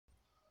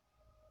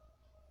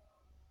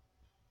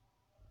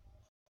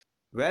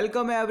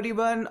Welcome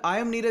everyone, I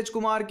am Neeraj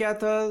Kumar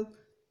Kaithal.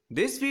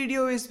 This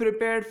video is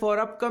prepared for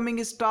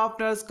upcoming staff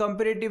nurse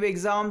competitive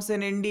exams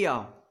in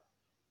India.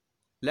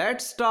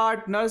 Let's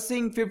start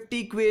Nursing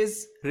 50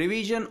 quiz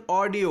revision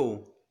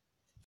audio.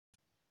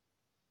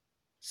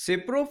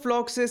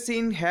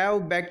 Ciprofloxacin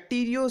have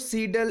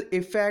bactericidal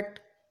effect.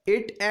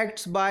 It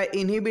acts by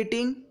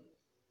inhibiting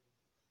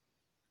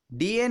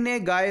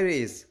DNA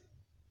gyrase.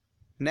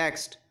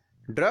 Next,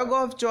 drug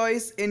of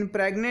choice in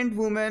pregnant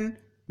women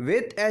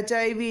with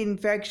HIV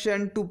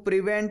infection to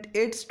prevent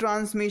its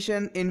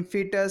transmission in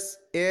fetus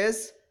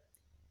is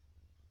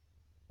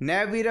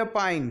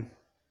nevirapine.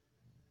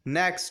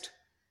 Next,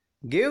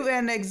 give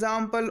an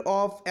example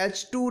of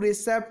H2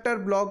 receptor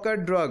blocker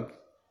drug.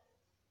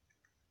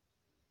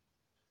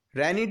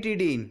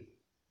 Ranitidine.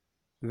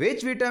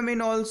 Which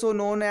vitamin also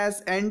known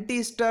as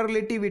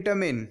anti-sterility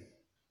vitamin?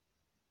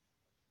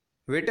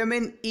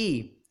 Vitamin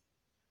E.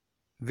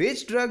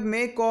 Which drug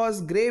may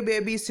cause grey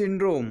baby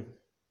syndrome?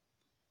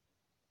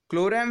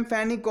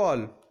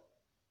 Chloramphenicol.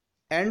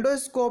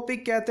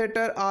 Endoscopic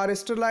catheter are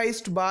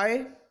sterilized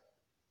by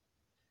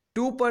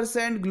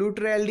 2%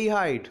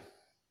 glutaraldehyde.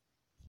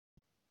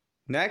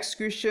 Next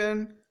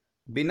question.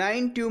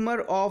 Benign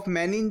tumor of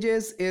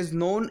meninges is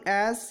known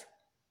as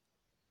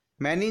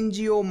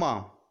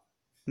meningioma.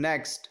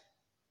 Next.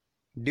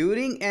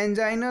 During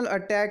anginal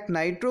attack,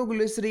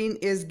 nitroglycerin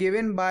is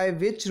given by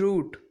which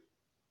route?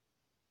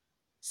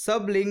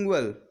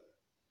 Sublingual.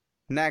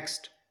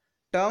 Next.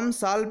 Term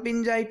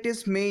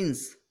salpingitis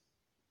means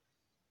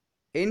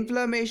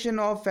inflammation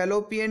of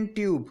fallopian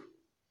tube.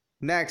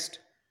 Next.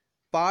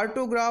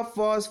 Partograph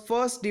was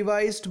first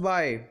devised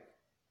by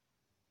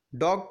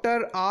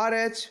Dr.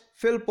 R.H.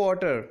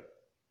 Philpotter.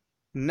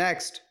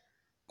 Next.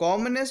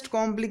 Commonest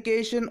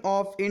complication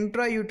of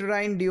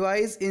intrauterine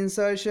device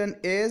insertion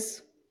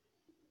is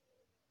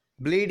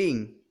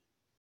bleeding.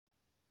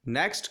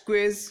 Next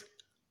quiz.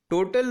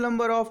 Total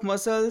number of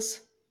muscles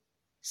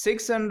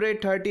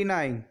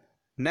 639.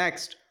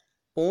 Next,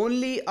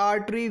 only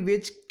artery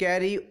which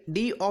carry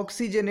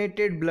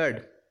deoxygenated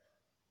blood,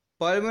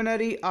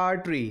 pulmonary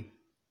artery.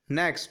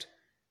 Next,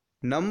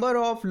 number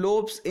of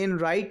lobes in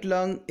right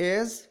lung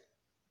is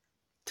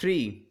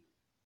 3.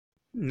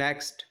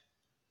 Next,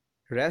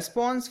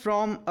 response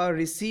from a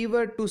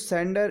receiver to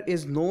sender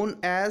is known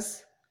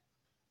as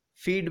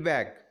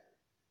feedback.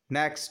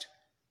 Next,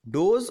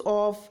 dose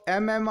of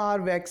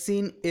MMR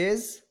vaccine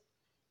is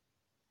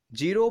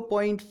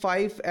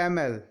 0.5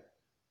 ml.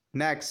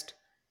 Next,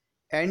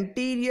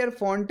 anterior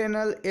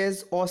fontanelle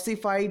is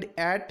ossified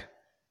at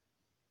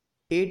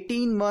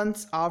 18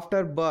 months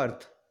after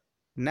birth.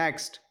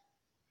 Next,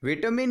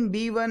 vitamin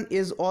B1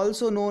 is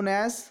also known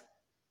as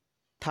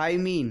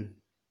thiamine.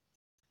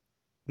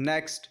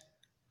 Next,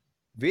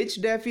 which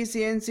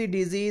deficiency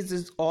disease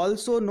is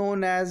also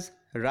known as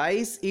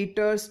rice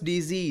eater's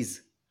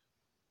disease?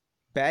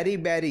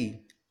 Beriberi.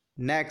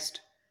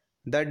 Next,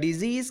 the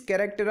disease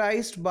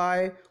characterized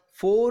by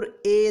 4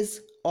 A's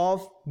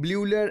of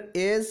Bleuler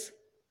is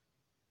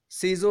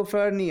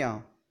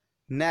schizophrenia.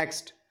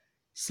 Next,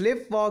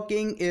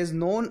 sleepwalking is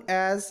known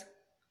as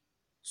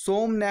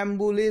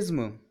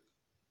somnambulism.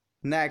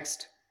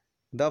 Next,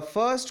 the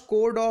first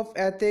code of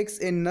ethics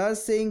in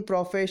nursing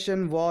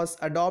profession was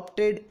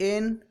adopted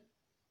in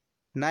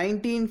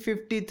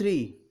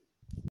 1953.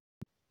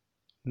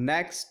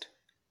 Next,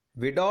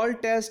 Vidal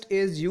test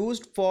is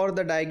used for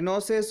the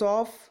diagnosis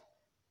of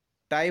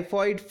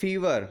typhoid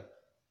fever.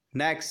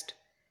 Next,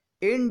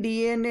 in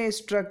DNA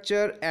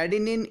structure,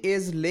 adenine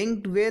is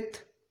linked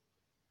with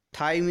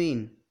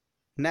thymine.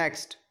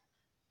 Next,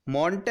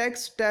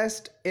 Montek's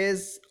test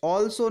is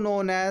also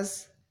known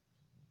as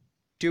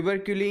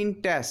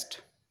tuberculin test.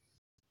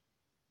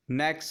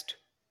 Next,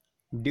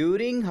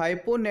 during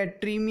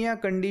hyponatremia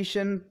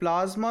condition,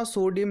 plasma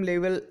sodium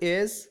level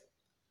is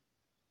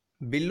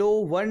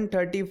below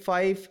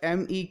 135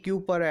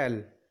 MEq per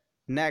L.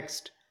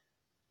 Next,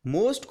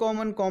 most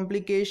common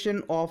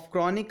complication of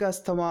chronic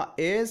asthma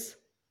is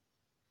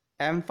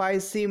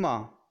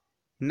emphysema.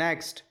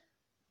 Next,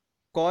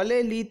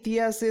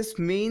 cholelithiasis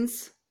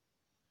means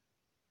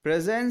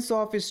presence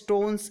of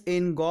stones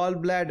in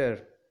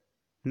gallbladder.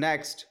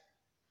 Next,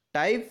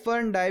 type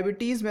 1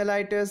 diabetes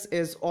mellitus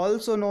is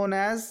also known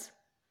as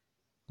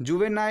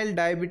juvenile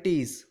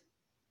diabetes.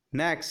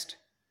 Next,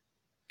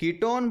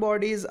 ketone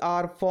bodies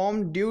are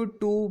formed due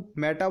to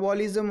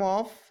metabolism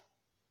of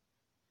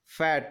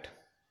fat.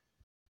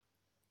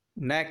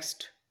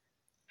 Next,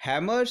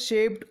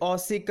 hammer-shaped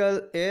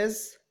ossicle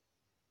is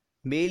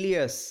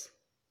Malleus.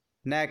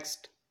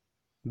 Next,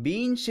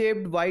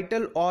 bean-shaped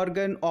vital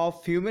organ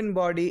of human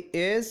body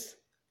is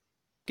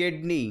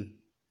kidney.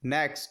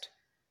 Next,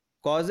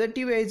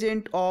 causative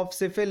agent of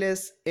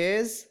syphilis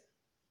is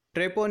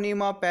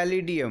Treponema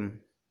pallidum.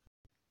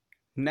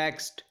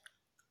 Next,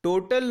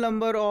 total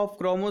number of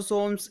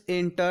chromosomes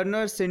in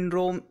Turner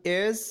syndrome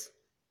is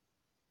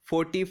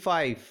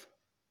 45.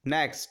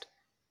 Next,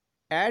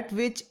 at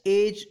which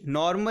age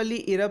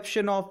normally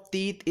eruption of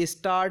teeth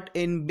start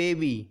in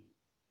baby?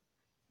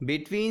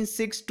 Between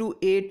 6 to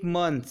 8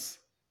 months.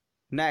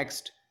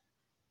 Next,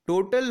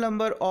 Total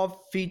number of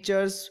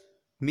features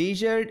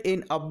measured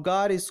in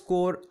Apgar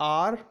score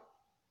are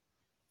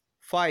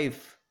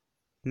 5.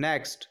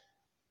 Next,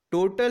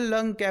 total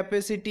lung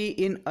capacity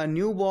in a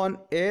newborn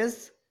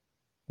is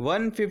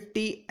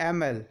 150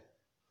 ml.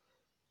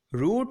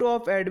 Route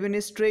of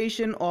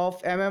administration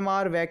of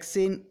MMR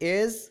vaccine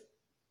is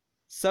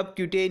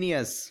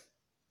subcutaneous.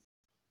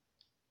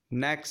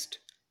 Next,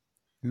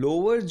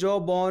 lower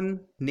jawbone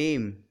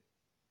name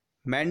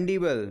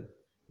mandible.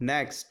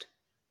 Next,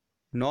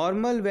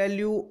 normal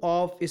value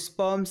of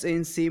sperms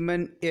in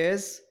semen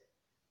is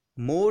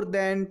more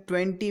than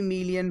 20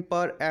 million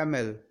per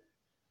ml.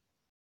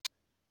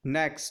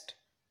 Next,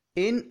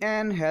 in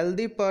an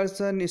healthy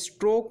person,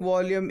 stroke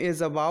volume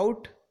is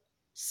about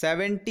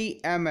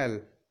 70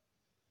 ml.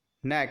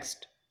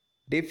 Next,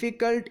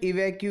 difficult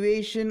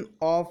evacuation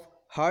of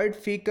hard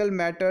fecal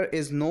matter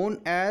is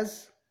known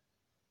as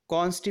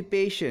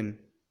constipation.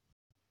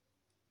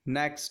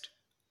 Next,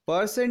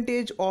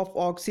 percentage of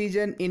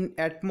oxygen in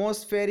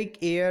atmospheric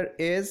air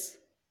is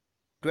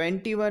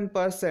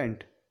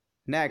 21%.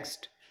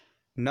 Next,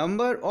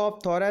 number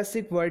of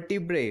thoracic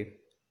vertebrae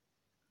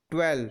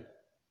 12.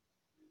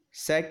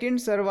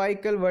 Second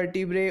cervical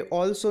vertebrae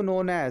also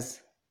known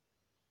as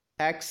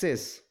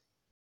axis.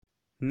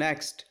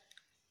 Next,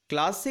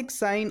 classic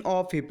sign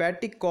of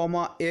hepatic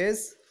coma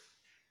is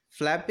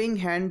flapping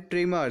hand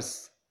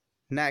tremors.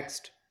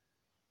 Next,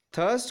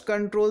 thirst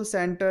control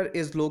center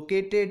is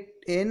located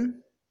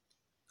in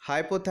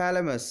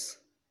hypothalamus.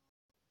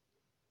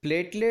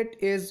 Platelet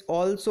is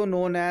also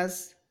known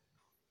as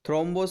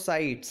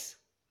thrombocytes.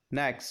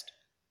 Next,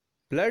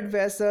 blood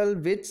vessel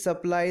which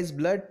supplies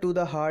blood to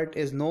the heart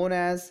is known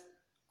as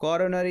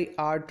coronary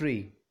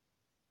artery.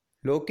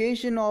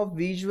 Location of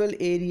visual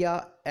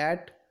area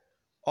at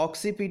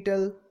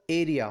occipital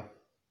area.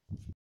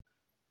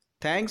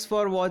 Thanks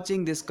for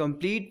watching this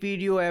complete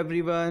video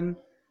everyone.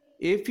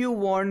 If you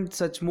want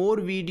such more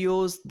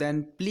videos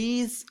then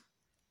please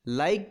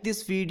like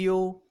this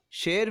video,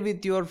 share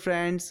with your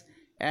friends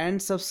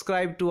and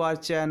subscribe to our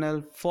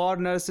channel for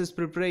nurses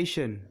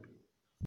preparation.